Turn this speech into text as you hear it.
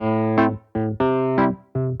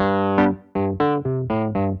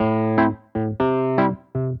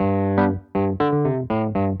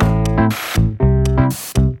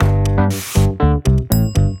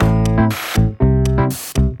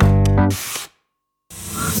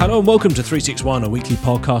Hello and welcome to 361, a weekly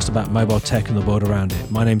podcast about mobile tech and the world around it.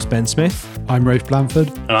 My name's Ben Smith. I'm Rafe Blanford.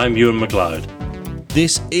 And I'm Ewan McLeod.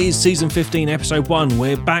 This is Season 15, Episode 1.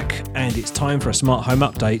 We're back and it's time for a smart home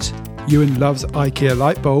update. Ewan loves IKEA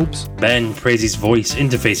light bulbs. Ben praises voice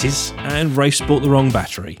interfaces. And Rafe's bought the wrong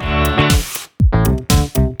battery.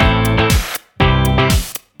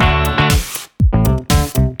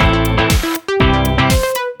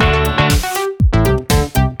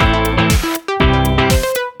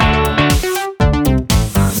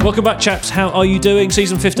 Welcome back, chaps. How are you doing?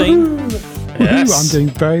 Season 15? Yes. I'm doing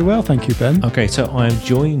very well, thank you, Ben. Okay, so I'm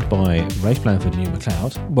joined by Rafe Blanford and Ewan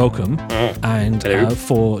McLeod. Welcome. And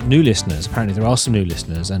for new listeners, apparently there are some new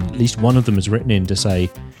listeners, and at least one of them has written in to say,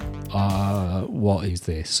 what is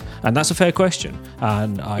this? And that's a fair question.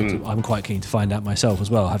 And I'm quite keen to find out myself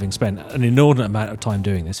as well, having spent an inordinate amount of time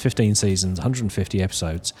doing this, 15 seasons, 150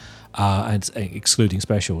 episodes, and excluding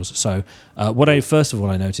specials. So what I first of all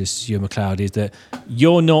I noticed, Ewan McLeod, is that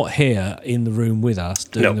you're not here in the room with us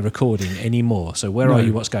doing the recording anymore. So where are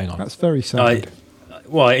you? What's going on? That's very sad.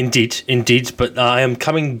 Well, indeed, but I am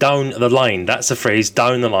coming down the line. That's the phrase,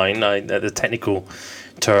 down the line, the technical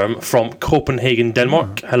term, from Copenhagen,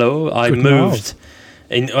 Denmark. Hello, I moved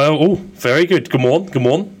in. Oh, very good. Good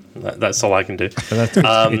morning. That's all I can do.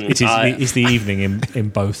 It's the evening in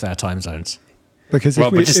both our time zones. Because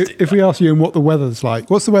if we ask Ewan what the weather's like,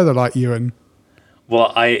 what's the weather like, Ewan?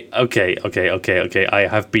 Well, okay. I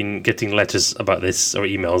have been getting letters about this or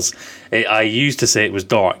emails. I used to say it was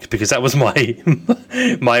dark because that was my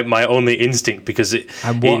my only instinct. Because in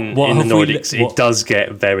the Nordics, it does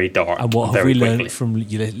get very dark. And what have we learned from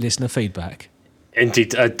listener feedback?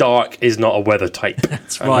 Indeed, dark is not a weather type.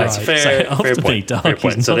 That's right. That's fair point. Fair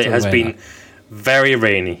point. So it has been very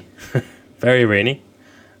rainy, very rainy.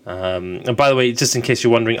 And by the way, just in case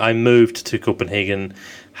you're wondering, I moved to Copenhagen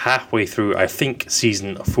halfway through, I think,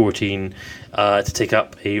 season 14 to take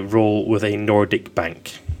up a role with a Nordic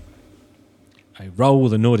bank. A role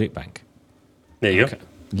with a Nordic bank. There you go.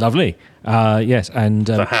 Lovely. Yes, and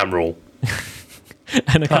the ham roll.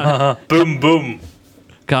 And I boom.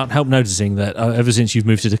 Can't help noticing that ever since you've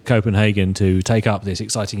moved to Copenhagen to take up this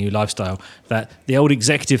exciting new lifestyle, that the old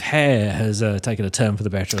executive hair has taken a turn for the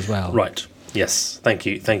better as well. Right. Yes, thank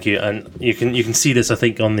you, and you can see this, I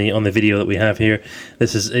think, on the video that we have here.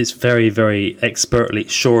 It's very, very expertly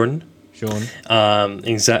shorn.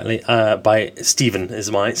 Exactly. By Stephen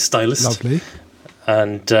is my stylist. Lovely.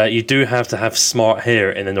 And you do have to have smart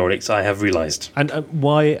hair in the Nordics, I have realised. And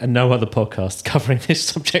why are no other podcasts covering this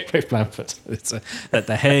subject, Rafe Blanford? It's that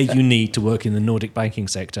the hair you need to work in the Nordic banking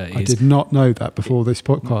sector is... I did not know that before this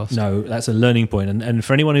podcast. No, that's a learning point. And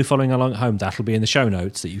for anyone who's following along at home, that'll be in the show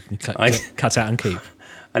notes that you can cut out and keep.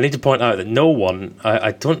 I need to point out that no one...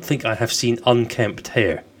 I don't think I have seen unkempt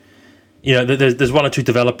hair. You know, there's one or two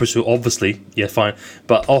developers who obviously, yeah, fine,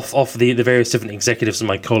 but off the various different executives and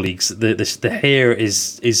my colleagues, the hair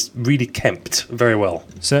is really kempt very well.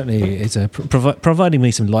 Certainly, it's providing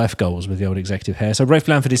me some life goals with the old executive hair. So Rafe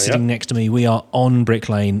Blanford is sitting next to me. We are on Brick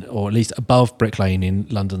Lane, or at least above Brick Lane in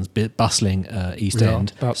London's bustling East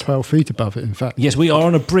End. About 12 feet above it, in fact. Yes, we are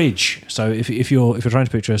on a bridge. So if you're trying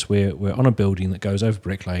to picture us, we're on a building that goes over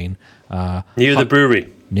Brick Lane. Near the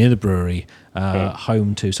brewery.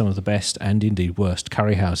 Home to some of the best and indeed worst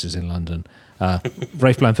curry houses in London.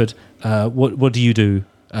 Rafe Blanford, what do you do?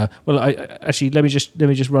 Let me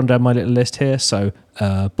just run down my little list here. So,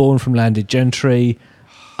 born from landed gentry,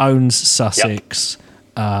 owns Sussex,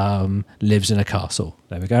 lives in a castle.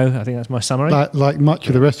 There we go. I think that's my summary. Like much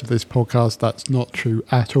of the rest of this podcast, that's not true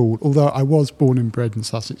at all. Although I was born and bred in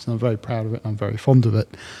Sussex, and I'm very proud of it. I'm very fond of it.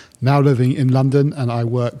 Now living in London, and I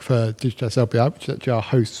work for Digital SLBI, which is actually our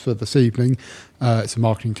host for this evening. It's a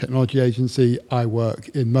marketing technology agency. I work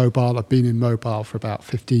in mobile. I've been in mobile for about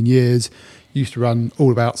 15 years. Used to run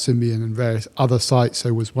All About Symbian and various other sites,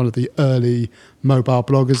 so was one of the early mobile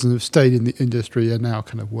bloggers and have stayed in the industry and now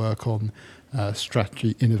kind of work on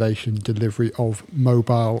strategy, innovation, delivery of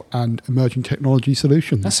mobile and emerging technology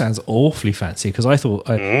solutions. That sounds awfully fancy, because I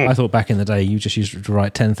thought back in the day you just used to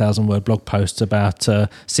write 10,000 word blog posts about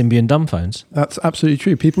Symbian dumb phones. That's absolutely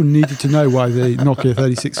true. People needed to know why the Nokia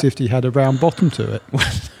 3650 had a round bottom to it.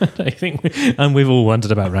 I think, and we've all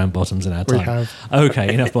wondered about round bottoms in our time. We have.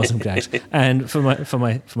 Okay, enough bottom jacks. And for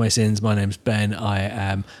my sins, my name's Ben. I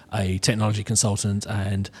am a technology consultant,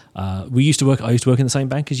 and I used to work in the same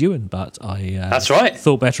bank as Ewan, but I that's right.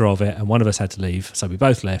 thought better of it, and one of us had to leave, so we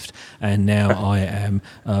both left, and now I am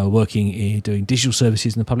working in doing digital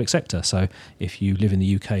services in the public sector. So if you live in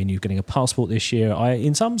the UK and you're getting a passport this year,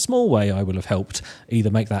 in some small way I will have helped either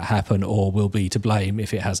make that happen or will be to blame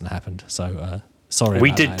if it hasn't happened. So Sorry.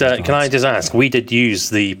 We did. Can I just ask? We did use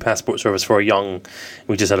the passport service for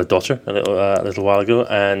we just had a daughter a little while ago,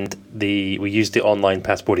 and we used the online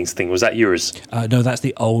passporting thing. Was that yours? No, that's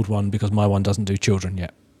the old one because my one doesn't do children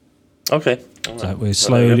yet. Okay. So we're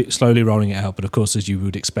slowly rolling it out, but of course, as you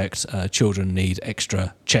would expect, children need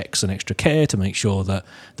extra checks and extra care to make sure that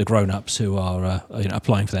the grown-ups who are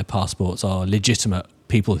applying for their passports are legitimate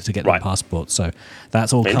people to get their passports. So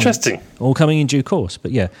that's all coming in due course.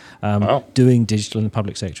 But yeah, doing digital in the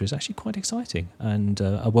public sector is actually quite exciting and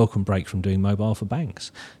a welcome break from doing mobile for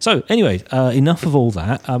banks. So anyway, enough of all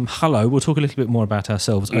that. Hello, we'll talk a little bit more about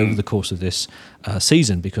ourselves over the course of this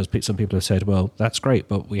season, because some people have said, well, that's great,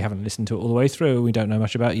 but we haven't listened to it all the way through. We don't know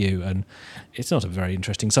much about you. And it's not a very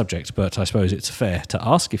interesting subject, but I suppose it's fair to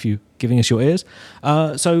ask if you're giving us your ears.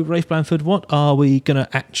 So Rafe Blanford, what are we going to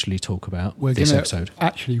actually talk about this episode?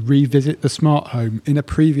 Actually revisit the smart home. In a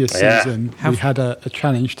previous season, we had a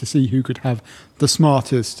challenge to see who could have the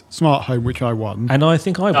smartest smart home, which I won. And I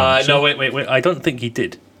think I won. No, wait. I don't think he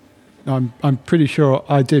did. I'm pretty sure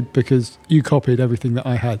I did, because you copied everything that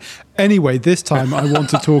I had. Anyway, this time I want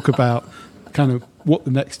to talk about kind of what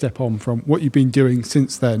the next step on from what you've been doing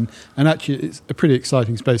since then. And actually, it's a pretty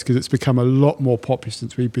exciting space because it's become a lot more popular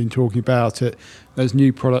since we've been talking about it. There's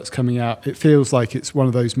new products coming out. It feels like it's one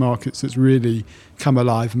of those markets that's really come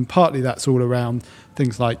alive. And partly that's all around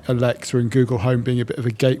things like Alexa and Google Home being a bit of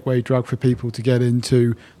a gateway drug for people to get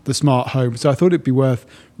into the smart home. So I thought it'd be worth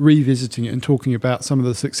revisiting it and talking about some of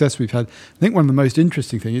the success we've had. I think one of the most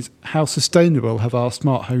interesting things is how sustainable have our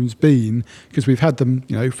smart homes been, because we've had them,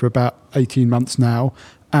 for about 18 months now.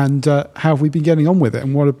 And how have we been getting on with it,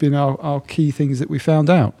 and what have been our key things that we found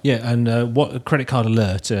out? Yeah, and what a credit card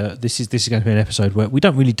alert. This is going to be an episode where we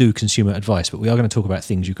don't really do consumer advice, but we are going to talk about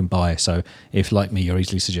things you can buy. So if, like me, you're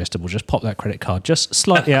easily suggestible, just pop that credit card just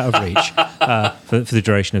slightly out of reach for the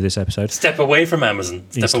duration of this episode. Step away from Amazon.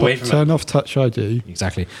 Turn off Touch ID.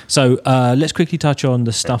 Exactly. So let's quickly touch on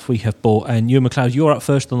the stuff we have bought. And Ewan McLeod, you're up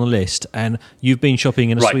first on the list, and you've been shopping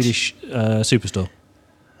in a Swedish superstore.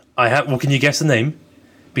 I have. Well, can you guess the name?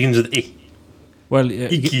 Begins with I. Well,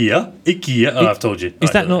 IKEA. Oh, I've told you.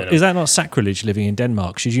 Is that not sacrilege living in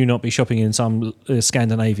Denmark? Should you not be shopping in some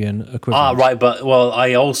Scandinavian equivalent? Ah, right. But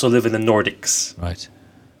I also live in the Nordics. Right.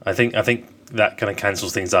 I think that kind of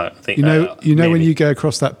cancels things out. I think maybe. When you go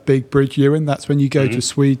across that big bridge, Ewan, that's when you go to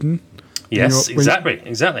Sweden. Yes, exactly.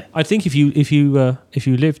 I think if you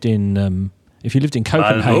lived in Copenhagen,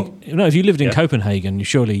 if you lived in Copenhagen,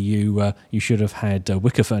 surely you should have had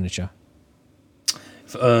wicker furniture.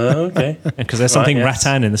 Okay. Because there's something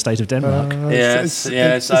rattan in the state of Denmark. Yes,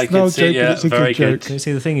 I can see. Yeah, very good.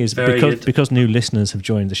 See, the thing is, because new listeners have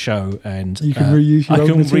joined the show, and you can reuse your I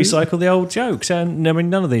can recycle the old jokes, and I mean,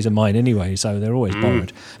 none of these are mine anyway, so they're always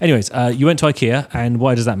borrowed. Anyways, you went to IKEA, and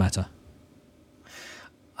why does that matter?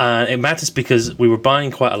 It matters because we were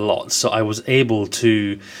buying quite a lot, so I was able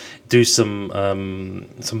to do some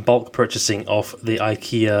bulk purchasing of the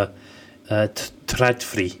IKEA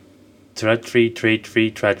trade-free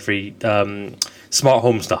smart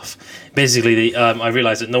home stuff. Basically, I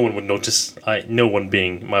realised that no one would notice, no one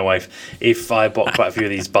being my wife, if I bought quite a few of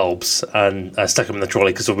these bulbs and stuck them in the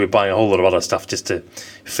trolley, because we were buying a whole lot of other stuff just to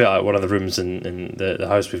fit out one of the rooms in the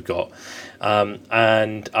house we've got.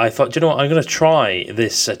 And I thought, I'm going to try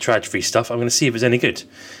this trade-free stuff. I'm going to see if it's any good.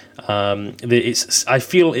 I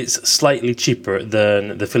feel it's slightly cheaper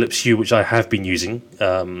than the Philips Hue, which I have been using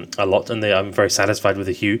a lot, and I'm very satisfied with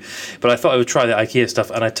the Hue. But I thought I would try the IKEA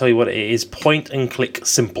stuff, and I tell you what, it is point and click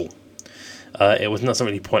simple. It was not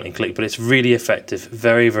really point and click, but it's really effective,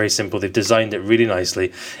 very, very simple. They've designed it really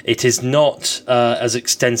nicely. It is not as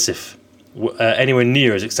extensive, anywhere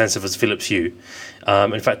near as extensive as Philips Hue.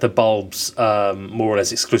 In fact, the bulbs more or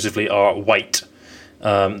less exclusively are white.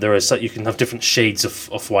 There is you can have different shades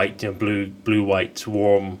of white, blue, white,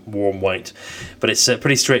 warm white, but it's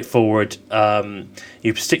pretty straightforward.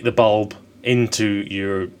 You stick the bulb into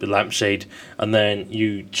your lampshade, and then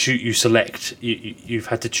you select. You've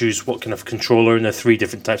had to choose what kind of controller, and there are 3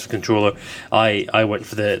 different types of controller. I went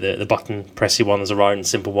for the button pressy one, as a round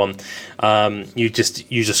simple one. You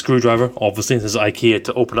just use a screwdriver. Obviously, there's IKEA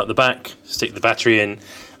to open up the back, stick the battery in,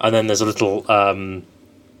 and then there's a little.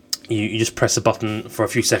 You just press a button for a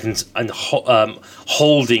few seconds and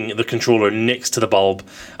holding the controller next to the bulb,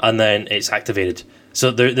 and then it's activated. So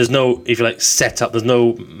there's no, if you like, setup. There's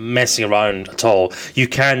no messing around at all. You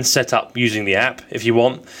can set up using the app if you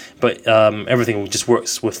want, but everything just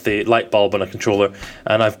works with the light bulb and a controller.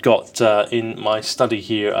 And I've got in my study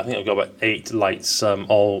here, I think I've got about 8 lights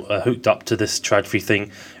all hooked up to this trade-free thing.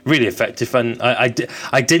 Really effective, and I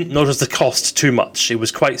didn't notice the cost too much. It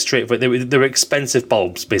was quite straightforward. They were expensive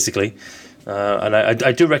bulbs, basically. And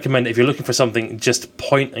I do recommend, if you're looking for something just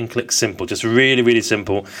point and click simple, just really, really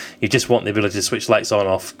simple, you just want the ability to switch lights on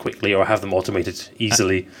off quickly or have them automated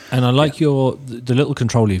easily. And I like the little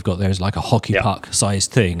controller you've got there is like a hockey puck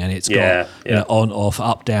sized thing, and it's got on, off,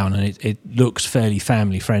 up, down, and it looks fairly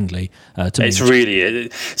family friendly to me. It's really,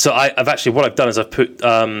 so I've actually, what I've done is I've put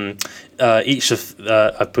I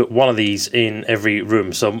put one of these in every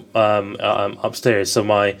room. So upstairs, so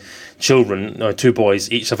my children, my 2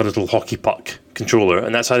 boys, each have a little hockey puck controller,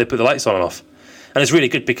 and that's how they put the lights on and off. And it's really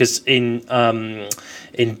good because in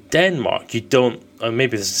Denmark you don't,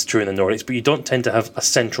 maybe this is true in the Nordics, but you don't tend to have a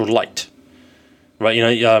central light, right?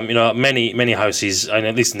 Many houses, and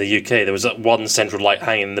at least in the UK, there was one central light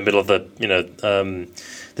hanging in the middle of the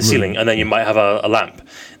the ceiling, and then you might have a lamp.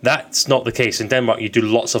 That's not the case in Denmark. You do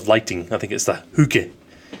lots of lighting. I think it's the hygge.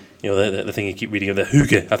 The thing you keep reading of the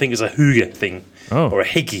hygge. I think it's a hygge thing, or a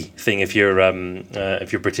hygge thing if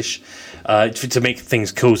you're British. To make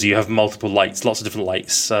things cozy, you have multiple lights, lots of different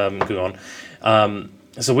lights going on.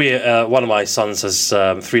 So one of my sons has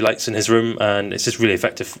 3 lights in his room, and it's just really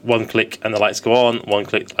effective. 1 click and the lights go on, 1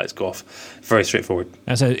 click, the lights go off. Very straightforward.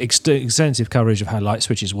 And so extensive coverage of how light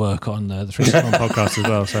switches work on the 361 podcast as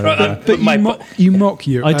well. So, you mock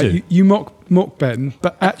you. I do. You mock Ben,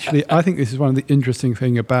 but actually I think this is one of the interesting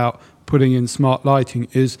thing about putting in smart lighting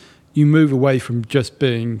is you move away from just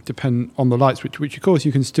being dependent on the light switch, which of course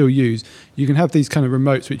you can still use. You can have these kind of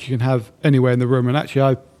remotes which you can have anywhere in the room, and actually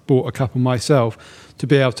I bought a couple myself to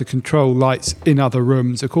be able to control lights in other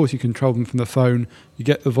rooms. Of course you control them from the phone, you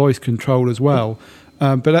get the voice control as well,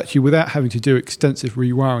 but actually without having to do extensive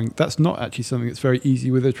rewiring. That's not actually something that's very easy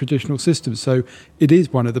with a traditional system, so it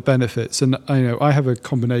is one of the benefits. And I have a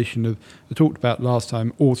combination of, I talked about last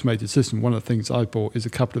time, automated system. One of the things I bought is a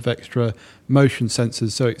couple of extra motion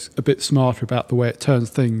sensors, so it's a bit smarter about the way it turns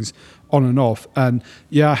things on and off. And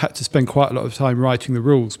I had to spend quite a lot of time writing the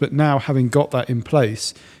rules, but now having got that in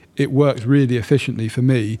place, it works really efficiently for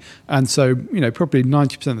me. And so probably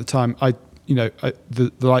 90% of the time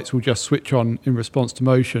the lights will just switch on in response to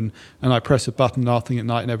motion, and I press a button last thing at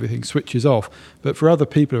night and everything switches off. But for other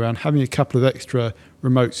people around, having a couple of extra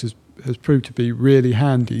remotes has proved to be really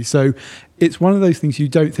handy. So it's one of those things you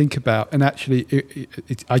don't think about, and actually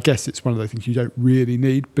I guess it's one of those things you don't really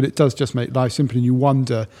need, but it does just make life simple. And you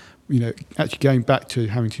wonder, actually going back to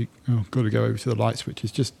having to got to go over to the light switch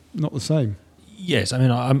is just not the same. Yes, I mean,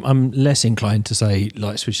 I'm less inclined to say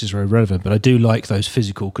light switches are irrelevant, but I do like those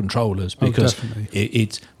physical controllers because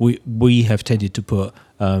we have tended to put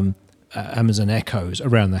Amazon Echoes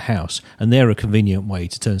around the house, and they're a convenient way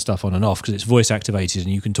to turn stuff on and off because it's voice activated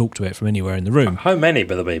and you can talk to it from anywhere in the room. How many,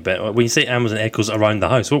 by the way? But when you say Amazon Echoes around the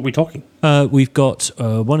house, what are we talking? We've got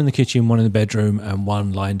one in the kitchen, one in the bedroom, and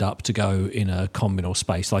one lined up to go in a communal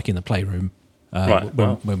space, like in the playroom.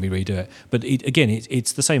 When we redo it, but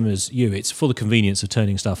it's the same as you. It's for the convenience of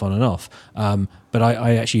turning stuff on and off. But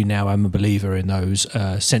I actually now am a believer in those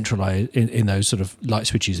centralized in those sort of light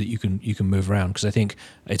switches that you can move around, because I think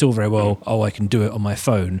it's all very well. I can do it on my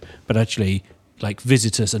phone, but actually, like,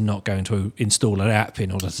 visitors are not going to install an app in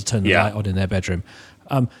order to turn the light on in their bedroom.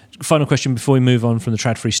 Final question before we move on from the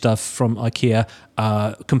trad-free stuff from IKEA: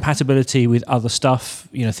 compatibility with other stuff,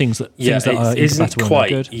 things that are isn't quite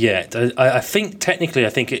good yet. I think technically,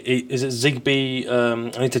 is it Zigbee?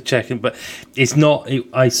 I need to check it, but it's not.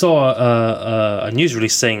 I saw a news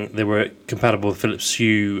release saying they were compatible with Philips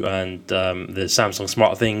Hue and the Samsung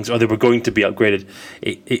Smart Things, or they were going to be upgraded.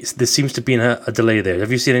 There seems to be a delay there.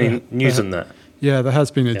 Have you seen any news on that? Yeah, there has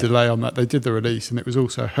been a delay on that. They did the release, and it was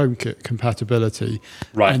also HomeKit compatibility.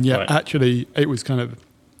 Right. And actually, it was kind of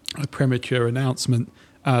a premature announcement.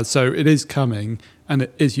 So it is coming, and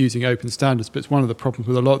it is using open standards. But it's one of the problems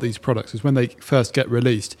with a lot of these products is when they first get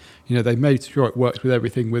released, they made sure it works with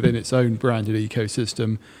everything within its own branded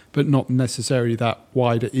ecosystem, but not necessarily that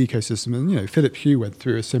wider ecosystem. And, Philips Hue went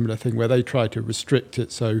through a similar thing where they tried to restrict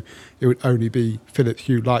it so it would only be Philips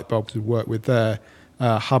Hue light bulbs would work with their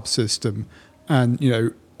hub system. And,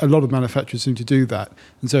 a lot of manufacturers seem to do that.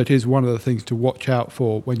 And so it is one of the things to watch out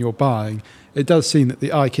for when you're buying. It does seem that the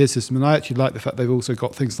IKEA system, and I actually like the fact they've also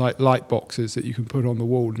got things like light boxes that you can put on the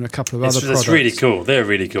wall and a couple of other products. That's really cool. They're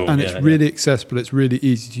really cool. And it's really accessible. It's really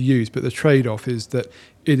easy to use. But the trade-off is that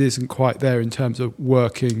it isn't quite there in terms of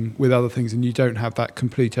working with other things, and you don't have that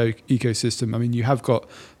complete ecosystem. I mean, you have got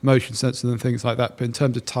motion sensors and things like that, but in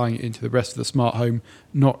terms of tying it into the rest of the smart home,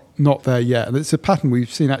 not there yet. And it's a pattern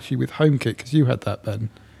we've seen actually with HomeKit, because you had that, Ben.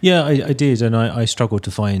 Yeah, I did, and I struggled to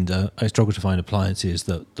find appliances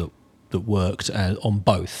that worked on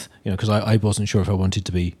both. Because I wasn't sure if I wanted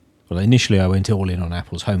to be initially I went all in on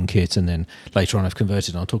Apple's HomeKit, and then later on I've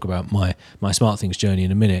converted. And I'll talk about my SmartThings journey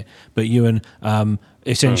in a minute. But Ewan,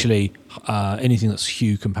 essentially anything that's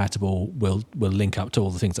Hue compatible will link up to all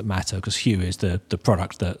the things that matter, because Hue is the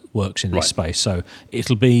product that works in this space. So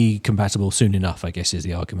it'll be compatible soon enough, I guess, is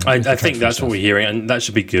the argument. I think that's what we're hearing, and that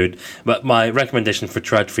should be good. But my recommendation for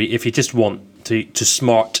TradFree, if you just want to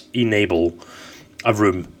smart enable a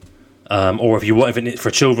room, or if you want it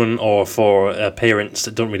for children or for parents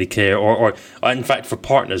that don't really care, or in fact for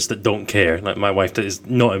partners that don't care, like my wife that is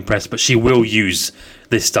not impressed, but she will use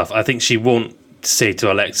this stuff. I think she won't say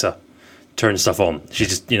to Alexa, turn stuff on. She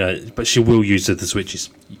just, but she will use the switches.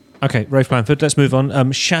 Okay, Rafe Blanford, let's move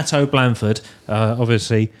on. Chateau Blanford,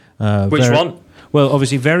 obviously. Which one? Well,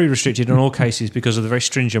 obviously very restricted in all cases because of the very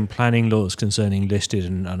stringent planning laws concerning listed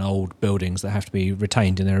and old buildings that have to be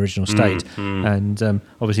retained in their original state. And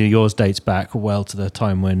obviously yours dates back well to the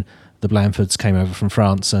time when the Blanfords came over from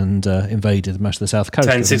France and invaded much of the south coast.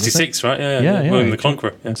 1066, right? Yeah. William the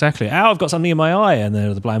Conqueror. Yeah. Exactly. I've got something in my eye, and there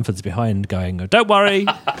are the Blanfords behind going, don't worry,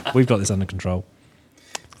 we've got this under control.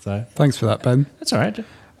 So thanks for that, Ben. That's all right.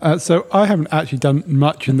 So I haven't actually done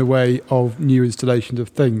much in the way of new installations of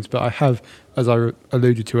things, but I have, as I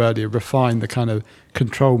alluded to earlier, refined the kind of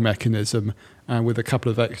control mechanism with a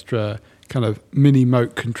couple of extra kind of mini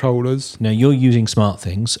moat controllers. Now you're using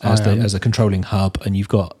SmartThings as a controlling hub, and you've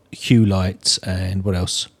got Hue lights and what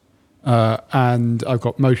else? And I've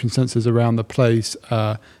got motion sensors around the place,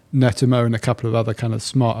 Netimo and a couple of other kind of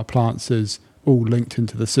smart appliances all linked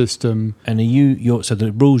into the system. And so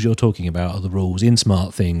the rules you're talking about are the rules in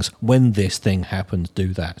SmartThings. When this thing happens,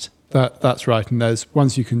 do that. That's right. And there's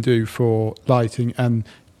ones you can do for lighting, and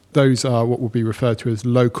those are what will be referred to as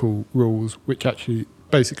local rules, which actually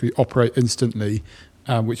basically operate instantly,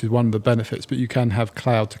 which is one of the benefits. But you can have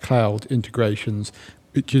cloud-to-cloud integrations,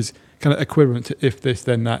 which is kind of equivalent to if this,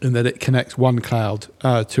 then that, and then it connects one cloud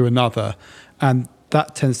to another. And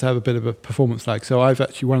that tends to have a bit of a performance lag. So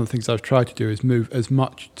one of the things I've tried to do is move as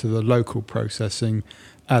much to the local processing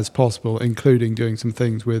as possible, including doing some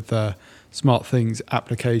things with SmartThings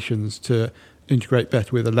applications to integrate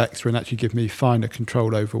better with Alexa and actually give me finer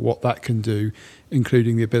control over what that can do,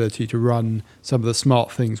 including the ability to run some of the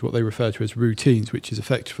SmartThings, what they refer to as routines, which is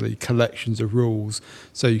effectively collections of rules.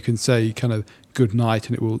 So you can say kind of good night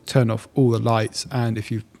and it will turn off all the lights, and if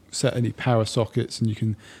you've set any power sockets, and you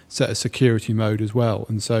can set a security mode as well.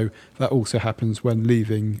 And so that also happens when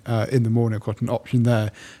leaving in the morning. I've got an option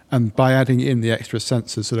there. And by adding in the extra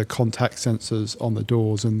sensors, sort of contact sensors on the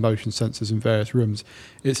doors and motion sensors in various rooms,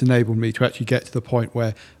 it's enabled me to actually get to the point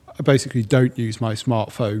where I basically don't use my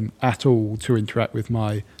smartphone at all to interact with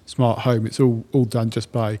my smart home. It's all done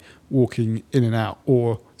just by walking in and out,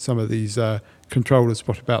 or some of these controllers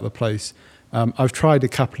spot about the place. I've tried a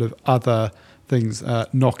couple of other things,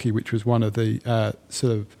 Noki, which was one of the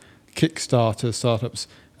sort of Kickstarter startups.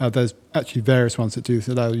 There's actually various ones that do this,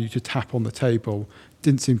 allow you to tap on the table.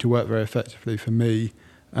 Didn't seem to work very effectively for me.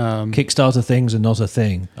 Kickstarter things are not a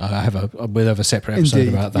thing. We'll have a separate episode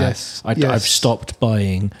about that. Yes, I've stopped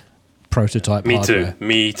buying prototype hardware.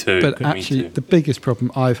 Me too. But actually, the biggest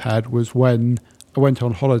problem I've had was when I went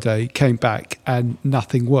on holiday, came back, and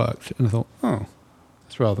nothing worked. And I thought,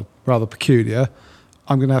 that's rather peculiar.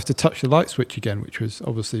 I'm going to have to touch the light switch again, which was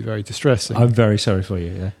obviously very distressing. I'm very sorry for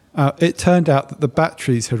you, yeah. It turned out that the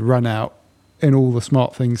batteries had run out in all the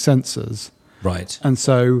SmartThings sensors. Right. And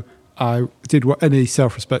so I did what any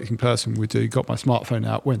self-respecting person would do, got my smartphone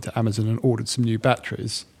out, went to Amazon and ordered some new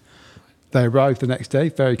batteries. They arrived the next day,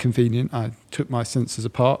 very convenient. I took my sensors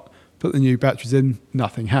apart, put the new batteries in,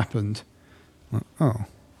 nothing happened.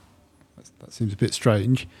 That seems a bit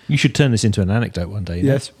strange. You should turn this into an anecdote one day.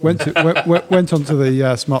 Yes, went onto the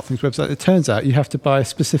SmartThings website. It turns out you have to buy a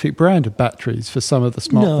specific brand of batteries for some of the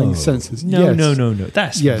SmartThings sensors. No.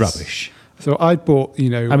 That's rubbish. So I'd bought,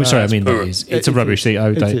 I'm sorry, it's a rubbish thing.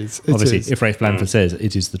 Obviously, if Rafe Blanford says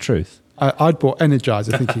it is the truth. I'd bought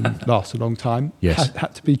Energizer thinking lasts a long time. Yes.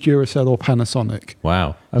 Had to be Duracell or Panasonic.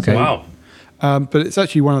 Wow. Okay. Wow. But it's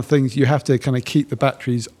actually one of the things you have to kind of keep the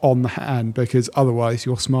batteries on the hand, because otherwise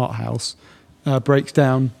your smart house breaks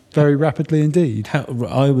down very rapidly indeed.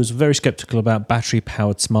 I was very sceptical about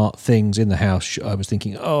battery-powered smart things in the house. I was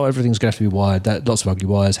thinking, everything's going to have to be wired. Lots of ugly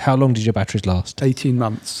wires. How long did your batteries last? 18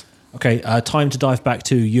 months. Okay, time to dive back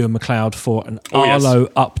to Ewan McLeod for an Arlo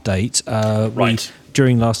update. Right.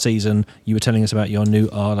 During last season, you were telling us about your new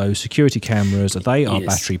Arlo security cameras. They are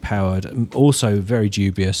battery-powered. Also very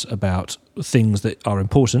dubious about things that are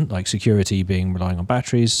important, like security relying on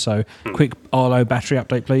batteries. So quick Arlo battery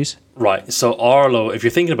update, please. Right, so Arlo, if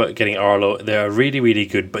you're thinking about getting Arlo, they are really, really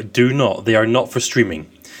good, but they are not for streaming.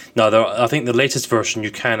 No, I think the latest version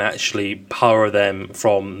you can actually power them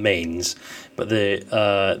from mains, but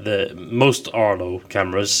the most Arlo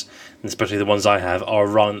cameras, and especially the ones I have,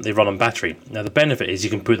 run on battery. Now the benefit is you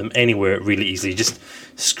can put them anywhere really easily. Just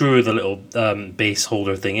screw the little base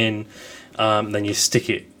holder thing in, then you stick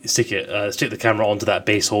the camera onto that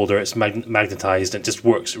base holder. It's magnetized and it just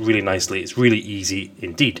works really nicely. It's really easy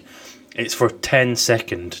indeed. It's for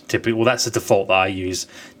 10-second typically. Well, that's the default that I use,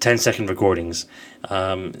 10-second recordings,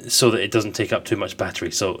 so that it doesn't take up too much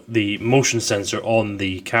battery. So the motion sensor on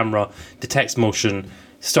the camera detects motion,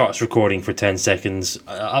 starts recording for 10 seconds,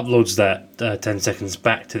 uploads that 10 seconds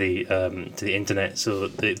back to the internet, so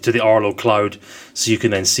to the Arlo cloud, so you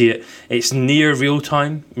can then see it. It's near real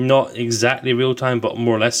time, not exactly real time, but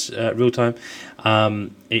more or less real time.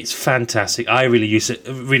 It's fantastic. I really use it,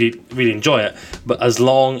 really enjoy it. But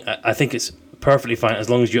I think it's perfectly fine as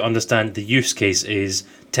long as you understand the use case is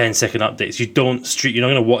 10-second updates. You're not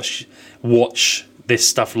going to watch this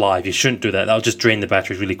stuff live. You shouldn't do that. That'll just drain the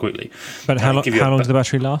batteries really quickly. But how long does the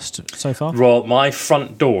battery last so far? Well, my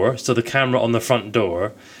front door, so the camera on the front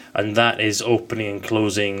door, and that is opening and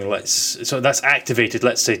closing. So that's activated,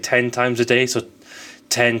 let's say 10 times a day. So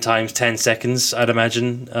 10 times 10 seconds, I'd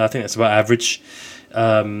imagine. I think that's about average.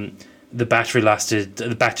 The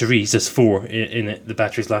batteries, there's 4 in it. The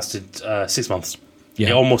batteries lasted 6 months.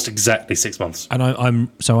 Yeah, almost exactly 6 months. And I'm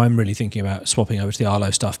really thinking about swapping over to the Arlo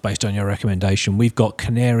stuff based on your recommendation. We've got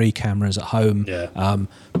Canary cameras at home. Yeah.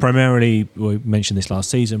 Primarily, we mentioned this last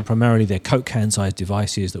season, primarily they're Coke can-sized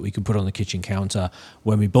devices that we can put on the kitchen counter.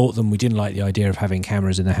 When we bought them, we didn't like the idea of having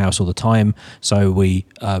cameras in the house all the time, so we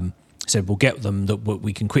said we'll get them that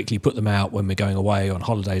we can quickly put them out when we're going away on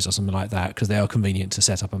holidays or something like that, because they are convenient to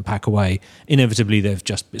set up and pack away. Inevitably, they've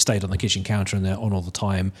just stayed on the kitchen counter and they're on all the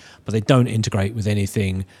time, but they don't integrate with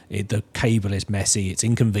anything. The cable is messy. It's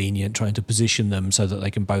inconvenient trying to position them so that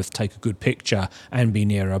they can both take a good picture and be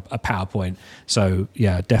near a PowerPoint. So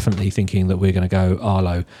yeah, definitely thinking that we're going to go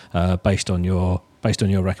Arlo based on your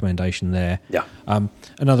recommendation there. Yeah.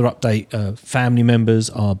 Another update, family members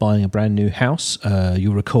are buying a brand new house.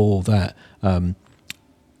 You'll recall that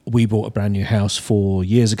we bought a brand new house 4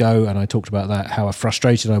 years ago, and I talked about that, how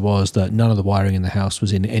frustrated I was that none of the wiring in the house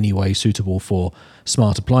was in any way suitable for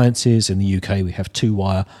smart appliances. In the UK, we have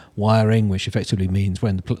 2-wire wiring, which effectively means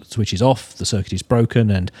when the switch is off, the circuit is broken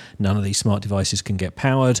and none of these smart devices can get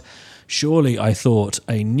powered. Surely, I thought,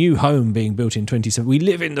 a new home being built in 2017, we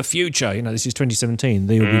live in the future, this is 2017,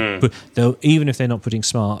 they'll even if they're not putting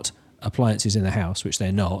smart appliances in the house, which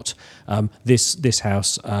they're not, this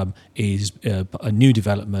house is a new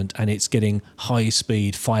development, and it's getting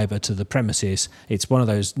high-speed fibre to the premises. It's one of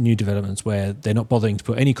those new developments where they're not bothering to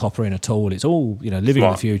put any copper in at all. It's all, living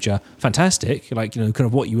in the future. Fantastic, kind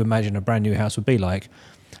of what you imagine a brand new house would be like.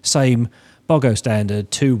 Same, Bogo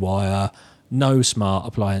standard, 2-wire, no smart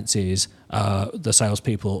appliances. The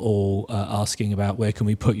salespeople all asking about where can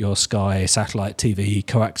we put your Sky satellite TV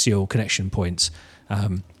coaxial connection points.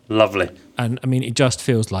 Lovely. And I mean, it just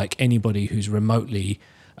feels like anybody who's remotely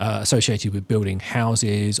associated with building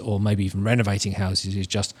houses or maybe even renovating houses is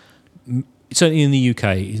just, certainly in the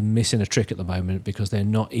UK, is missing a trick at the moment, because they're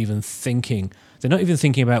not even thinking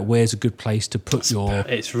about where's a good place to put your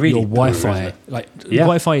Wi-Fi.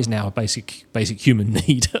 Wi-Fi is now a basic human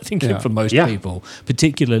need, I think, for most people,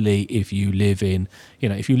 particularly if you live in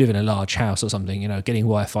a large house or something. Getting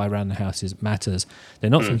Wi-Fi around the house matters. They're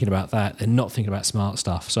not thinking about that. They're not thinking about smart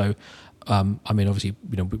stuff. So obviously,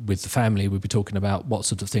 with the family, we'll be talking about what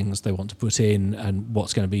sort of things they want to put in and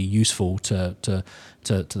what's going to be useful to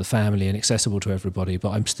the family and accessible to everybody. But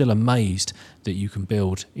I'm still amazed that you can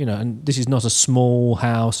build, and this is not a small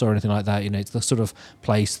house or anything like that. It's the sort of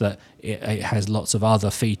place that it has lots of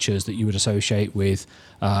other features that you would associate with,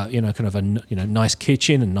 kind of a nice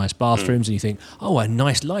kitchen and nice bathrooms, and you think, oh, and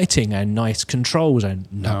nice lighting and nice controls, and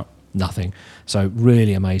no, nothing. So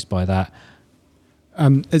really amazed by that.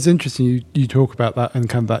 It's interesting you talk about that and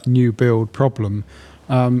kind of that new build problem.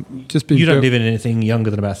 You don't live in anything younger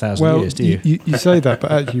than about 1,000 years, do you? You say that,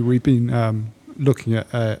 but actually we've been looking at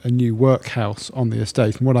a new workhouse on the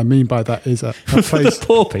estate, and what I mean by that is a place for the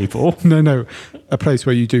poor people. No, a place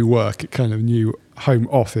where you do work, a kind of new home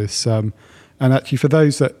office. And actually, for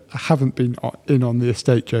those that haven't been in on the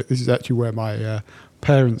estate joke, this is actually where my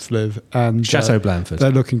parents live, and Chateau Blandford. They're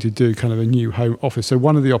looking to do kind of a new home office. So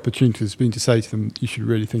one of the opportunities has been to say to them, you should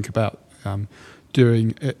really think about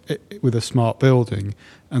doing it with a smart building.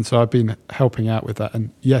 And so I've been helping out with that. And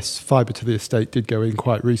yes, fibre to the estate did go in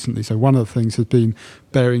quite recently. So one of the things has been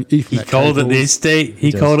burying Ethernet cables. He called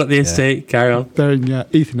it the estate. Carry on. Burying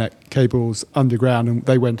Ethernet cables underground, and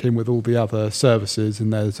they went in with all the other services.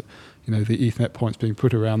 And there's the Ethernet points being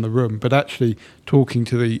put around the room, but actually talking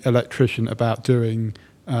to the electrician about doing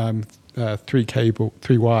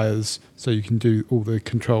 3 wires, so you can do all the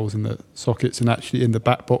controls in the sockets, and actually in the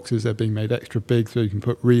back boxes they're being made extra big so you can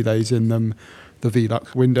put relays in them. The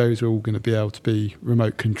Velux windows are all going to be able to be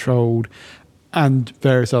remote controlled, and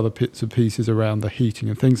various other bits and pieces around the heating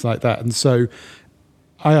and things like that. And so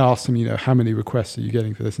I asked him, how many requests are you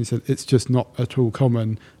getting for this? And he said, it's just not at all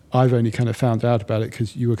common. I've only kind of found out about it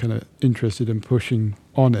because you were kind of interested in pushing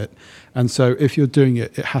on it. And so if you're doing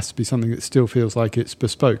it, it has to be something that still feels like it's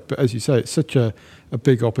bespoke. But as you say, it's such a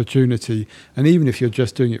big opportunity. And even if you're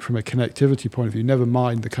just doing it from a connectivity point of view, never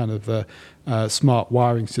mind the kind of the smart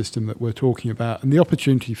wiring system that we're talking about and the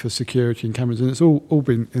opportunity for security and cameras. And it's all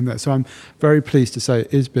been in there. So I'm very pleased to say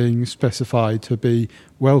it is being specified to be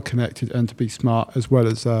well connected and to be smart, as well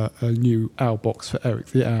as a new owl box for Eric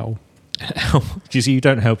the Owl. You see, you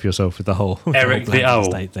don't help yourself with the whole Eric the Owl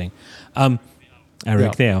state thing.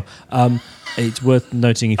 Eric the Owl. It's worth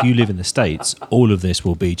noting, if you live in the States, all of this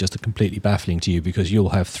will be just completely baffling to you, because you'll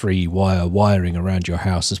have 3-wire wiring around your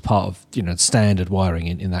house as part of standard wiring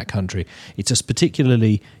in that country. It's just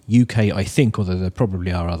particularly UK, I think, although there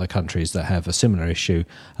probably are other countries that have a similar issue,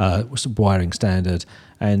 wiring standard.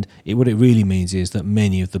 And what it really means is that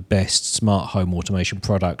many of the best smart home automation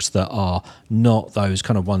products that are not those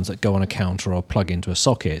kind of ones that go on a counter or plug into a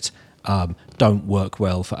socket don't work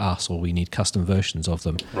well for us, or we need custom versions of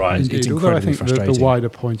them. Right. It's Indeed. incredibly Although I think frustrating. the wider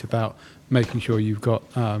point about making sure you've got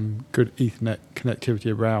good Ethernet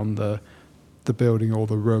connectivity around the building or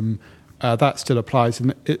the room, that still applies.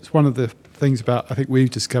 And it's one of the things I think we've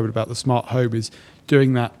discovered about the smart home is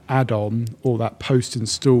doing that add-on or that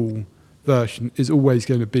post-install version is always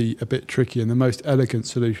going to be a bit tricky. And the most elegant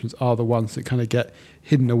solutions are the ones that kind of get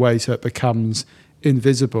hidden away so it becomes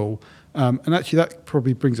invisible. And actually that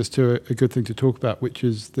probably brings us to a good thing to talk about, which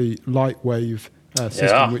is the Lightwave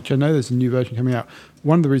system, which I know there's a new version coming out.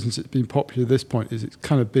 One of the reasons it's been popular at this point is it's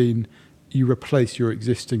kind of been, you replace your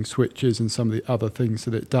existing switches and some of the other things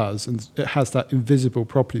that it does, and it has that invisible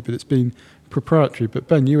property, but it's been proprietary. But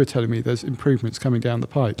Ben, you were telling me there's improvements coming down the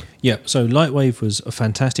pipe. Yeah, so Lightwave was a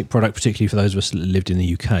fantastic product, particularly for those of us that lived in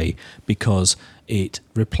the UK, because it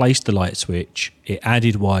replaced the light switch, it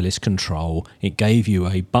added wireless control, it gave you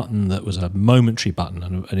a button that was a momentary button.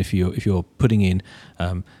 And if you're putting in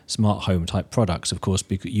smart home type products, of course,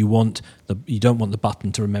 because you don't want the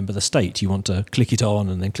button to remember the state. You want to click it on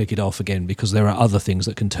and then click it off again, because there are other things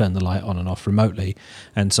that can turn the light on and off remotely.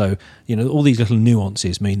 And so, all these little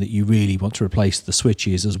nuances mean that you really want to replace the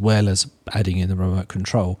switches as well as adding in the remote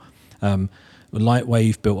control.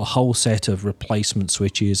 Lightwave built a whole set of replacement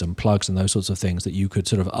switches and plugs and those sorts of things that you could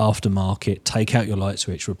sort of aftermarket, take out your light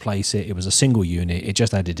switch, replace it. It was a single unit. It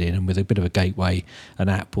just added in, and with a bit of a gateway,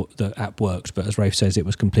 the app worked. But as Rafe says, it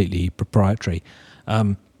was completely proprietary.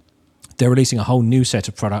 They're releasing a whole new set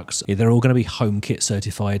of products. They're all going to be HomeKit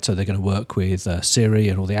certified, so they're going to work with Siri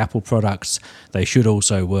and all the Apple products. They should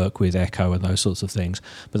also work with Echo and those sorts of things.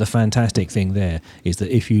 But the fantastic thing there is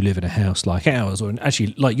that if you live in a house like ours, or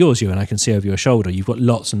actually like yours, and I can see over your shoulder, you've got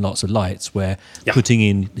lots and lots of lights where putting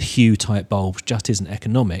in Hue-type bulbs just isn't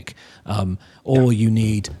economic. Or you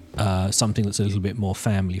need something that's a little bit more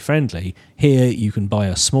family-friendly. Here you can buy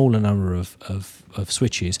a smaller number of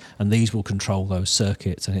switches, and these will control those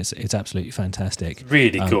circuits, and it's absolutely fantastic.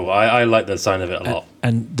 Really cool. I like the design of it a lot.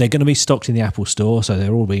 And they're going to be stocked in the Apple Store, so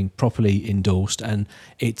they're all being properly endorsed, and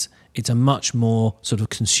it's a much more sort of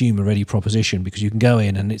consumer-ready proposition, because you can go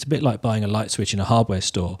in, and it's a bit like buying a light switch in a hardware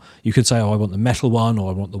store. You could say, I want the metal one, or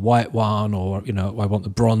I want the white one, or I want the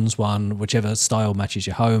bronze one, whichever style matches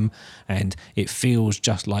your home, and it feels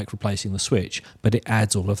just like replacing the switch, but it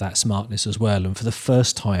adds all of that smartness as well. And for the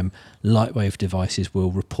first time, Lightwave devices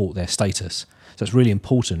will report their status. So it's really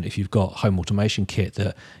important, if you've got home automation kit,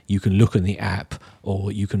 that you can look in the app,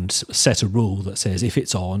 or you can set a rule that says if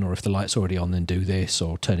it's on, or if the light's already on, then do this,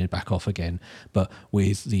 or turn it back off again. But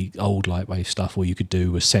with the old Lightwave stuff, all you could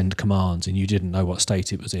do was send commands and you didn't know what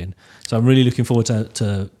state it was in. So I'm really looking forward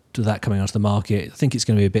to that coming onto the market. I think it's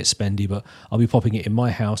going to be a bit spendy, but I'll be popping it in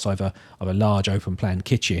my house. I have a large open plan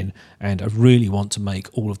kitchen, and I really want to make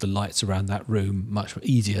all of the lights around that room much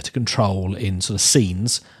easier to control in sort of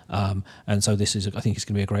scenes. And so I think it's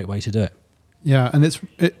going to be a great way to do it. Yeah, and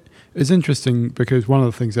it's interesting because one of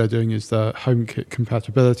the things they're doing is the HomeKit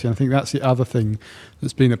compatibility. And I think that's the other thing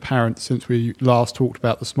that's been apparent since we last talked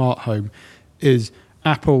about the smart home is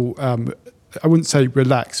Apple, I wouldn't say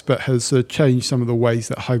relaxed, but has changed some of the ways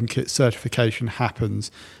that HomeKit certification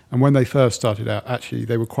happens. And when they first started out, actually,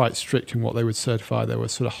 they were quite strict in what they would certify. There were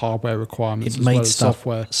sort of hardware requirements as well as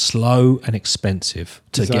software. Slow and expensive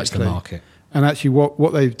to get to the market. And actually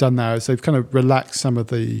what they've done now is they've kind of relaxed some of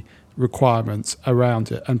the requirements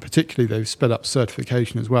around it, and particularly they've sped up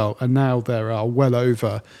certification as well. And now there are well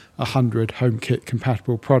over 100 HomeKit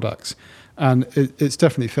compatible products. And it's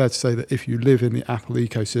definitely fair to say that if you live in the Apple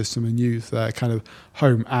ecosystem and use their kind of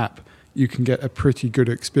home app, you can get a pretty good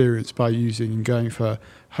experience by using and going for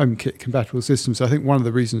HomeKit compatible systems. I think one of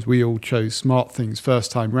the reasons we all chose SmartThings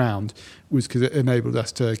first time round was because it enabled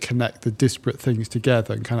us to connect the disparate things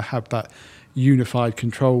together and kind of have that unified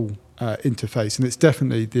control interface. And it's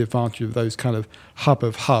definitely the advantage of those kind of hub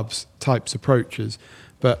of hubs types approaches.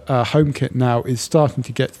 But HomeKit now is starting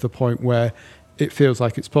to get to the point where it feels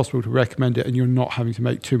like it's possible to recommend it and you're not having to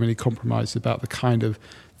make too many compromises about the kind of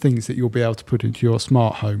things that you'll be able to put into your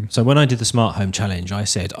smart home. So when I did the smart home challenge, I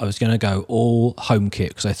said I was going to go all HomeKit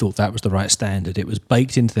because I thought that was the right standard. It was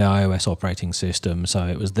baked into the iOS operating system, so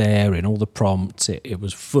it was there in all the prompts. It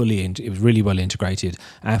was it was really well integrated.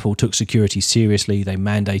 Apple took security seriously. They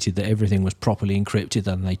mandated that everything was properly encrypted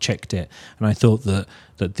and they checked it. And I thought that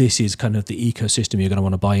this is kind of the ecosystem you're going to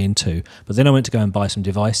want to buy into. But then I went to go and buy some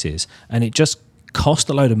devices, and it just cost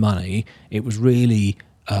a load of money. It was really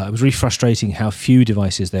frustrating how few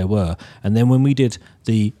devices there were. And then when we did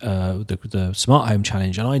the smart home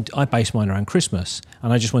challenge, and I based mine around Christmas,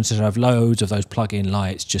 and I just wanted to have loads of those plug-in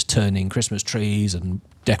lights just turning Christmas trees and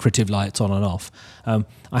decorative lights on and off.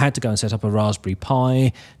 I had to go and set up a Raspberry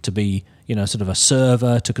Pi to be, sort of a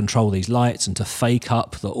server to control these lights and to fake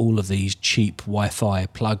up that all of these cheap Wi-Fi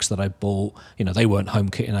plugs that I bought, they weren't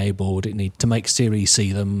HomeKit enabled. It needed to make Siri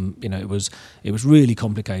see them. It was really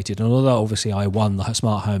complicated. And although obviously I won the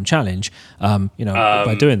smart home challenge,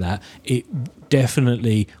 by doing that, it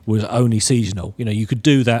definitely was only seasonal. You could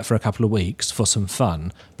do that for a couple of weeks for some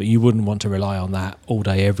fun, but you wouldn't want to rely on that all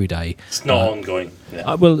day, every day. It's not ongoing.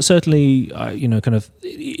 Yeah. Well, certainly,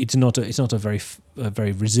 it's not a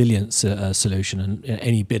very resilient solution, and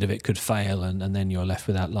any bit of it could fail, and then you're left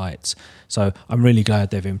without lights. So I'm really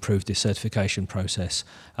glad they've improved this certification process,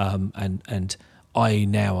 and I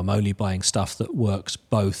now am only buying stuff that works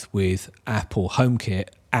both with Apple HomeKit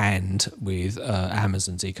and with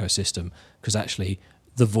Amazon's ecosystem, because actually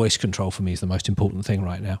the voice control for me is the most important thing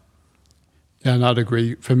right now. Yeah, and I'd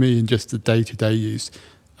agree. For me, in just the day-to-day use,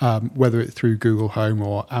 whether it's through Google Home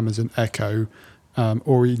or Amazon Echo,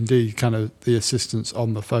 or indeed kind of the assistants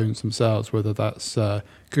on the phones themselves, whether that's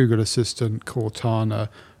Google Assistant, Cortana,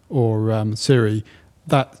 or Siri,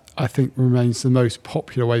 that I think remains the most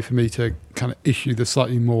popular way for me to kind of issue the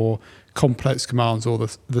slightly more complex commands, or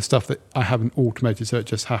the stuff that I haven't automated, so it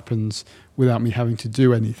just happens without me having to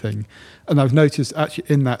do anything. And I've noticed actually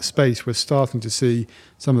in that space we're starting to see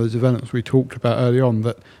some of the developments we talked about early on,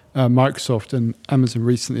 that Microsoft and Amazon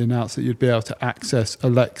recently announced that you'd be able to access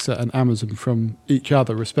Alexa and Amazon from each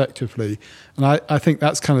other respectively. And I think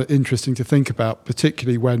that's kind of interesting to think about,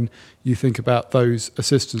 particularly when you think about those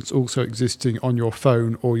assistants also existing on your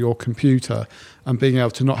phone or your computer, and being able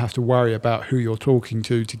to not have to worry about who you're talking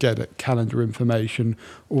to get at calendar information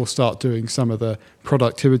or start doing some of the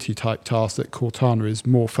productivity type tasks that Cortana is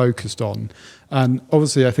more focused on. And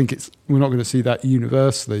obviously I think we're not going to see that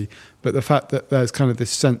universally, but the fact that there's kind of this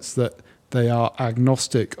sense that they are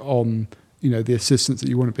agnostic on the assistants that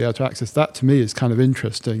you want to be able to access, that to me is kind of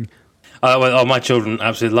interesting. My children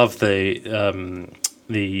absolutely love their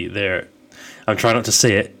I'm trying not to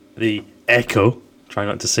say it, the Echo. Try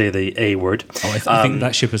not to say the A word. I think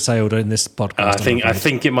that ship has sailed in this podcast. I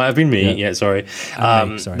think it might have been me. Yeah, sorry.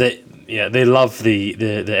 Sorry. They love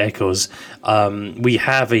the Echoes. We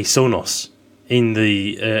have a Sonos in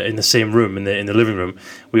the same room, in the living room.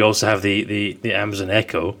 We also have the Amazon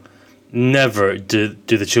Echo. Never do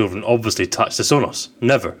the children obviously touch the Sonos.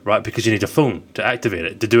 Never, right? Because you need a phone to activate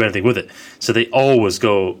it, to do anything with it. So they always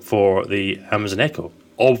go for the Amazon Echo,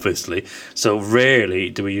 obviously. So rarely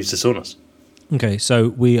do we use the Sonos. Okay,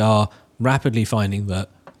 so we are rapidly finding that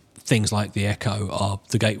things like the Echo are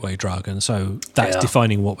the gateway drug, and so that's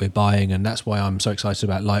defining what we're buying, and that's why I'm so excited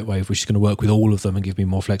about Lightwave, which is going to work with all of them and give me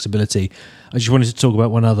more flexibility. I just wanted to talk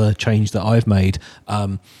about one other change that I've made.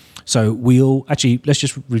 So let's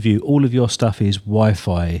just review. All of your stuff is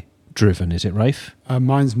Wi-Fi driven, is it, Rafe?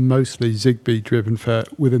 Mine's mostly Zigbee driven for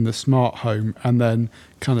within the smart home, and then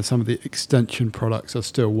kind of some of the extension products are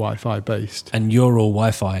still Wi-Fi based. And you're all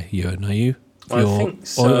Wi-Fi, Ewan, are you? I think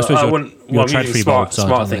so.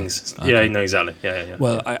 Smart things. Yeah, no, exactly. Yeah.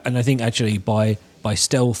 Well, I think actually by by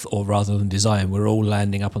stealth or rather than design, we're all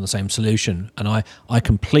landing up on the same solution. And I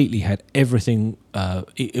completely had everything,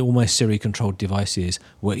 all my Siri controlled devices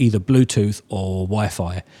were either Bluetooth or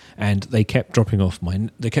Wi-Fi, and they kept dropping off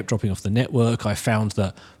the network. I found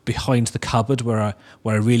that behind the cupboard where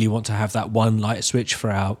I really want to have that one light switch for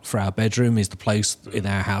our bedroom is the place in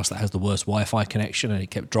our house that has the worst Wi-Fi connection, and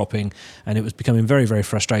it kept dropping, and it was becoming very, very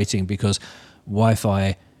frustrating because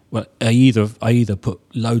Wi-Fi. Well, I either put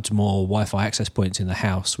loads more Wi-Fi access points in the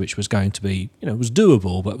house, which was going to be, was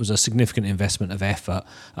doable, but was a significant investment of effort,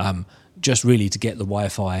 just really to get the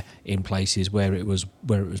Wi-Fi in places where it was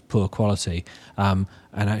poor quality. And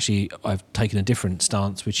actually, I've taken a different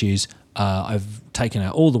stance, which is I've taken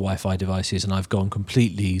out all the Wi-Fi devices and I've gone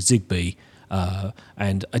completely Zigbee.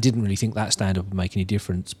 And I didn't really think that standard would make any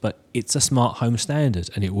difference, but it's a smart home standard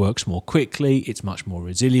and it works more quickly, it's much more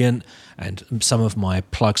resilient, and some of my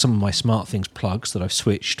SmartThings plugs that I've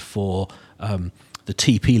switched for the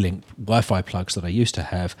TP-Link Wi-Fi plugs that I used to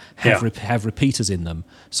have repeaters in them.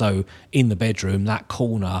 So in the bedroom, that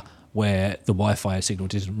corner where the Wi-Fi signal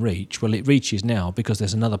didn't reach, well, it reaches now because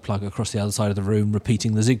there's another plug across the other side of the room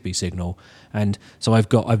repeating the Zigbee signal. And so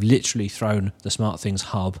I've literally thrown the SmartThings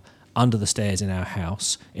hub under the stairs in our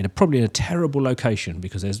house, probably in a terrible location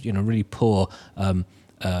because there's really poor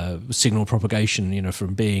signal propagation,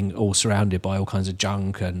 from being all surrounded by all kinds of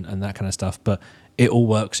junk and that kind of stuff. But it all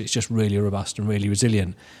works. It's just really robust and really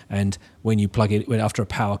resilient. And when you plug it after a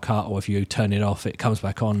power cut or if you turn it off, it comes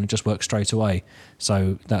back on and just works straight away.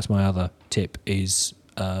 So that's my other tip: is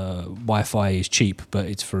Wi-Fi is cheap, but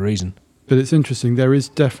it's for a reason. But it's interesting. There is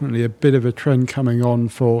definitely a bit of a trend coming on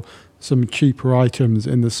for some cheaper items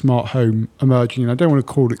in the smart home emerging. And I don't want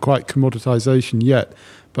to call it quite commoditization yet,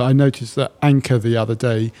 but I noticed that Anker the other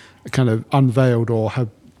day kind of unveiled or have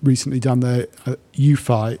recently done their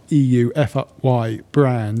UFI, EUFY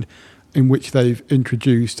brand, in which they've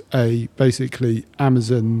introduced a basically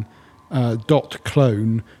Amazon dot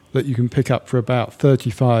clone that you can pick up for about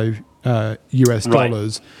 $35 US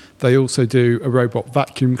dollars. Right. They also do a robot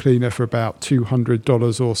vacuum cleaner for about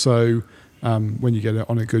 $200 or so. When you get it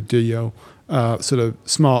on a good deal, sort of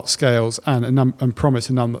smart scales and promise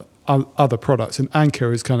a number other products. And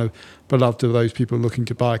Anker is kind of beloved of those people looking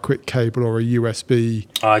to buy a quick cable or a USB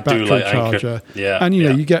battery charger. Anker. Yeah, and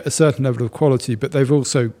you get a certain level of quality, but they've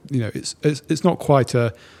also it's not quite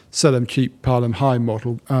a sell them cheap, pile them high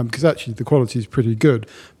model, because actually the quality is pretty good.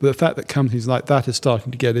 But the fact that companies like that are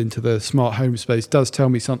starting to get into the smart home space does tell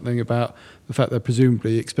me something about the fact they're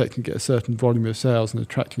presumably expecting to get a certain volume of sales and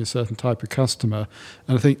attracting a certain type of customer.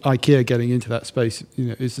 And I think IKEA getting into that space,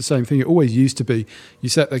 is the same thing. It always used to be. You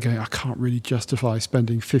sat there going, I can't really justify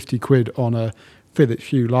spending 50 quid on a Philips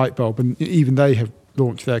Hue light bulb. And even they have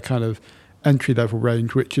launched their kind of entry-level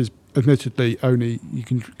range, which is admittedly only you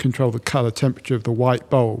can control the colour temperature of the white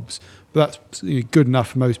bulbs, but that's good enough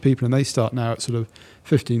for most people, and they start now at sort of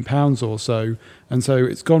 £15 or so. And so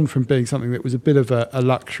it's gone from being something that was a bit of a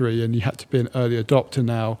luxury and you had to be an early adopter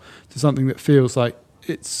now to something that feels like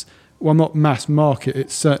it's, well, not mass market,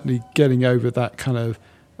 it's certainly getting over that kind of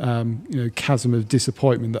chasm of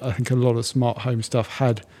disappointment that I think a lot of smart home stuff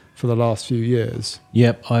had for the last few years.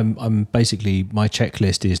 Yep, I'm basically, my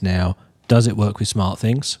checklist is now, does it work with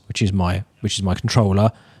SmartThings, which is my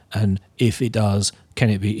controller, and if it does,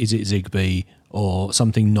 is it Zigbee or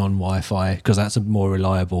something non-Wi-Fi, because that's a more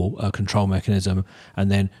reliable control mechanism. And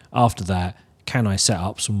then after that, can I set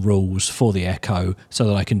up some rules for the Echo so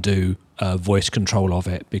that I can do voice control of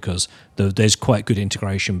it, because there's quite good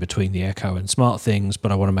integration between the Echo and SmartThings,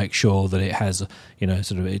 but I want to make sure that it has,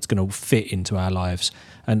 it's going to fit into our lives.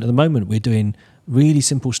 And at the moment, we're doing really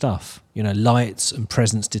simple stuff, lights and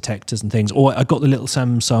presence detectors and things. Or I got the little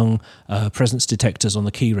Samsung presence detectors on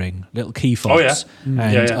the keyring, little key fobs. Oh, yeah.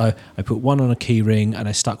 And I put one on a keyring and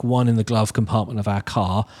I stuck one in the glove compartment of our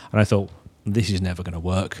car, and I thought, this is never going to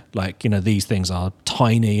work. These things are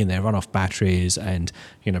tiny and they run off batteries, and,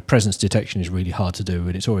 presence detection is really hard to do,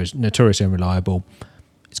 and it's always notoriously unreliable.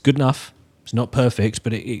 It's good enough. It's not perfect,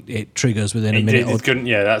 but it triggers within a minute.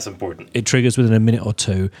 That's important. It triggers within a minute or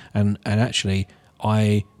two, and actually,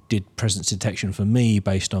 I did presence detection for me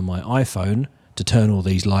based on my iPhone to turn all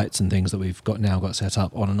these lights and things that we've got set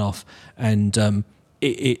up on and off, and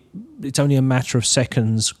it's only a matter of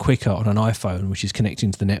seconds quicker on an iPhone, which is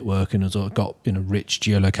connecting to the network and has got rich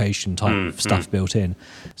geolocation type stuff built in.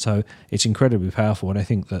 So it's incredibly powerful, and I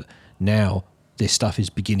think that now this stuff is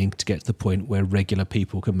beginning to get to the point where regular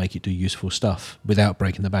people can make it do useful stuff without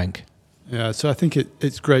breaking the bank. Yeah, so I think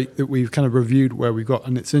it's great that we've kind of reviewed where we got,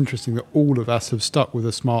 and it's interesting that all of us have stuck with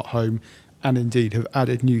a smart home and indeed have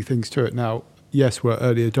added new things to it. Now, yes, we're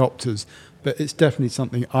early adopters, but it's definitely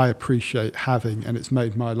something I appreciate having, and it's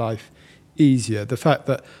made my life easier. The fact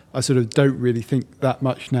that I sort of don't really think that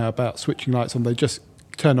much now about switching lights on, they just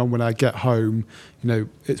turn on when I get home.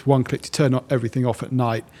 It's one click to turn everything off at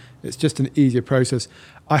night. It's just an easier process.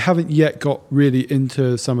 I haven't yet got really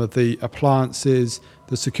into some of the appliances.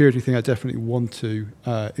 The security thing I definitely want to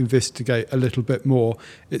investigate a little bit more.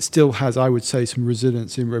 It still has, I would say, some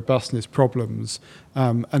resiliency and robustness problems,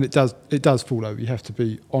 and it does fall over. You have to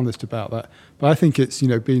be honest about that. But I think it's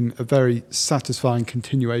been a very satisfying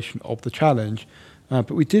continuation of the challenge.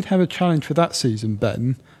 But we did have a challenge for that season,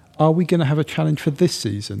 Ben. Are we going to have a challenge for this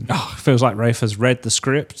season? Oh, it feels like Rafe has read the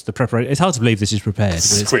script, the preparation. It's hard to believe this is prepared.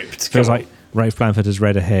 Script. It feels like Rafe Blanford has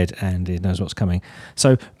read ahead and he knows what's coming.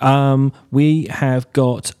 So we have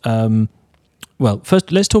got... well,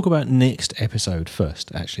 first, let's talk about next episode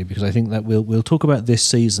first, actually, because I think that we'll talk about this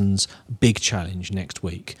season's big challenge next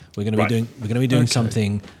week. We're going to be doing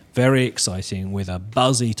something very exciting with a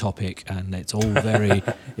buzzy topic, and it's very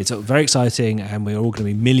exciting, and we're all going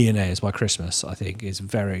to be millionaires by Christmas. I think is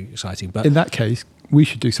very exciting. But in that case, we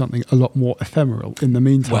should do something a lot more ephemeral in the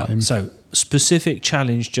meantime. Well, so specific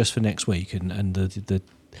challenge just for next week, and the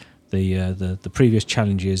previous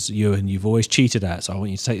challenges you've always cheated at, so I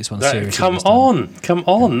want you to take this one seriously. Come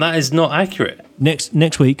on, that is not accurate.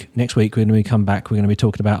 Next week we're going to come back. We're going to be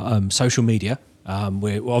talking about social media.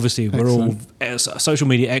 We're all social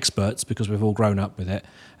media experts because we've all grown up with it,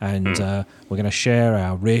 and we're going to share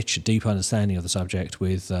our rich, deep understanding of the subject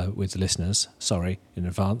with the listeners. Sorry in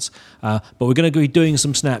advance, but we're going to be doing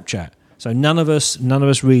some Snapchat. So none of us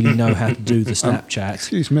really know how to do the Snapchat.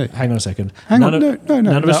 Excuse me. Hang on a second. No.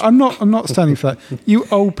 I'm not standing for that. You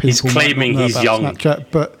old people. He's claiming he's about young. Snapchat,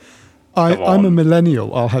 but I'm a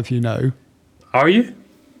millennial. I'll have you know. Are you?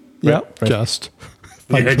 Yeah, just.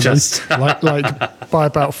 Yeah, just like by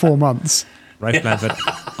about 4 months. Rafe Blanford,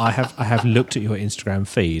 I have looked at your Instagram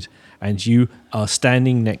feed, and you are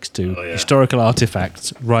standing next to historical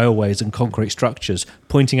artifacts, railways, and concrete structures,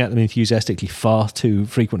 pointing at them enthusiastically far too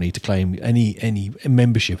frequently to claim any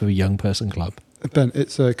membership of a young person club. Ben,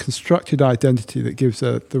 it's a constructed identity that gives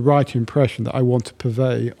the right impression that I want to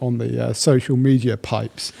purvey on the social media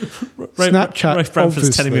pipes. Snapchat. Rafe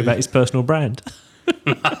Blanford's telling me about his personal brand.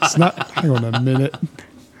 Hang on a minute.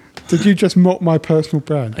 Did you just mock my personal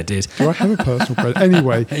brand? I did. Do I have a personal brand?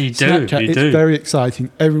 Anyway, you do. Snapchat, it's very exciting.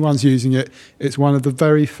 Everyone's using it. It's one of the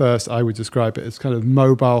very first, I would describe it as kind of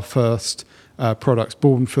mobile first products,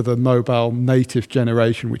 born for the mobile native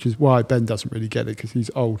generation, which is why Ben doesn't really get it because he's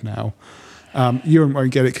old now. Ewan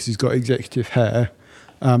won't get it because he's got executive hair.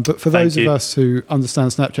 But for those of us who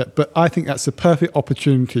understand Snapchat, but I think that's the perfect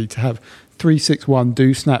opportunity to have 361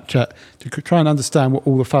 do Snapchat to try and understand what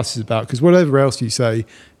all the fuss is about. Because whatever else you say,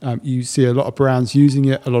 you see a lot of brands using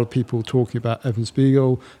it, a lot of people talking about Evan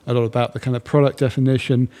Spiegel, a lot about the kind of product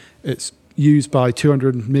definition. It's used by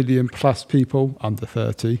 200 million plus people under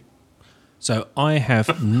 30. So I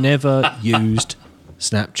have never used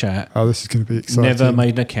Snapchat. Oh, this is going to be exciting. Never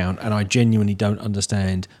made an account, and I genuinely don't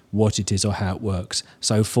understand what it is or how it works.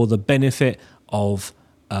 So for the benefit of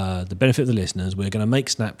the listeners, we're going to make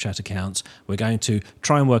Snapchat accounts. We're going to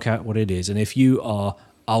try and work out what it is. And if you are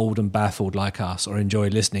old and baffled like us, or enjoy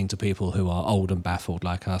listening to people who are old and baffled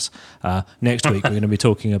like us, next week we're going to be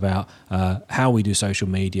talking about how we do social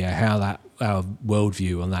media, how our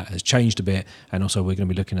worldview on that has changed a bit, and also we're going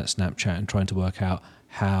to be looking at Snapchat and trying to work out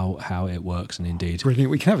how it works, and indeed brilliant.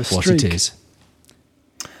 We can have a what streak. it is.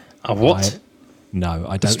 A what? No,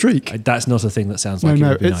 I don't. A streak? That's not a thing that sounds like it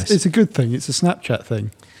would be nice. It's a good thing. It's a Snapchat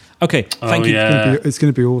thing. Okay, thank you. Yeah. It's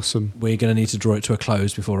going to be awesome. We're going to need to draw it to a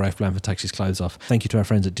close before Rafe Blanford takes his clothes off. Thank you to our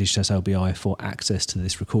friends at Digital LBI for access to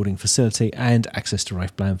this recording facility and access to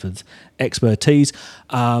Rafe Blanford's expertise.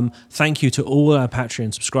 Thank you to all our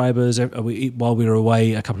Patreon subscribers. While we were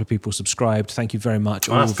away, a couple of people subscribed. Thank you very much.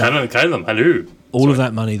 All of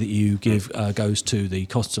that money that you give goes to the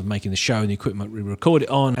costs of making the show and the equipment we record it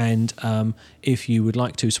on. And if you would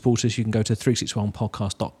like to support us, you can go to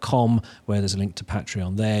 361podcast.com, where there's a link to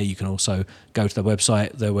Patreon there. You can also go to the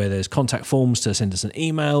website there where there's contact forms to send us an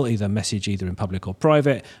email, either message either in public or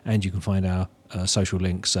private. And you can find our social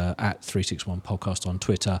links at 361podcast on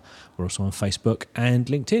Twitter. We're also on Facebook and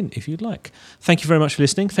LinkedIn if you'd like. Thank you very much for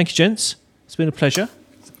listening. Thank you, gents. It's been a pleasure.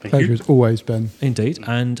 Pleasure as always, Ben. Indeed.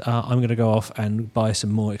 And I'm going to go off and buy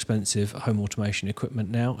some more expensive home automation equipment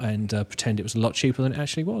now and pretend it was a lot cheaper than it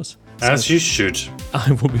actually was. As you should.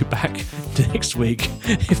 I will be back next week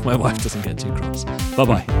if my wife doesn't get too cross.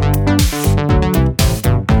 Bye-bye.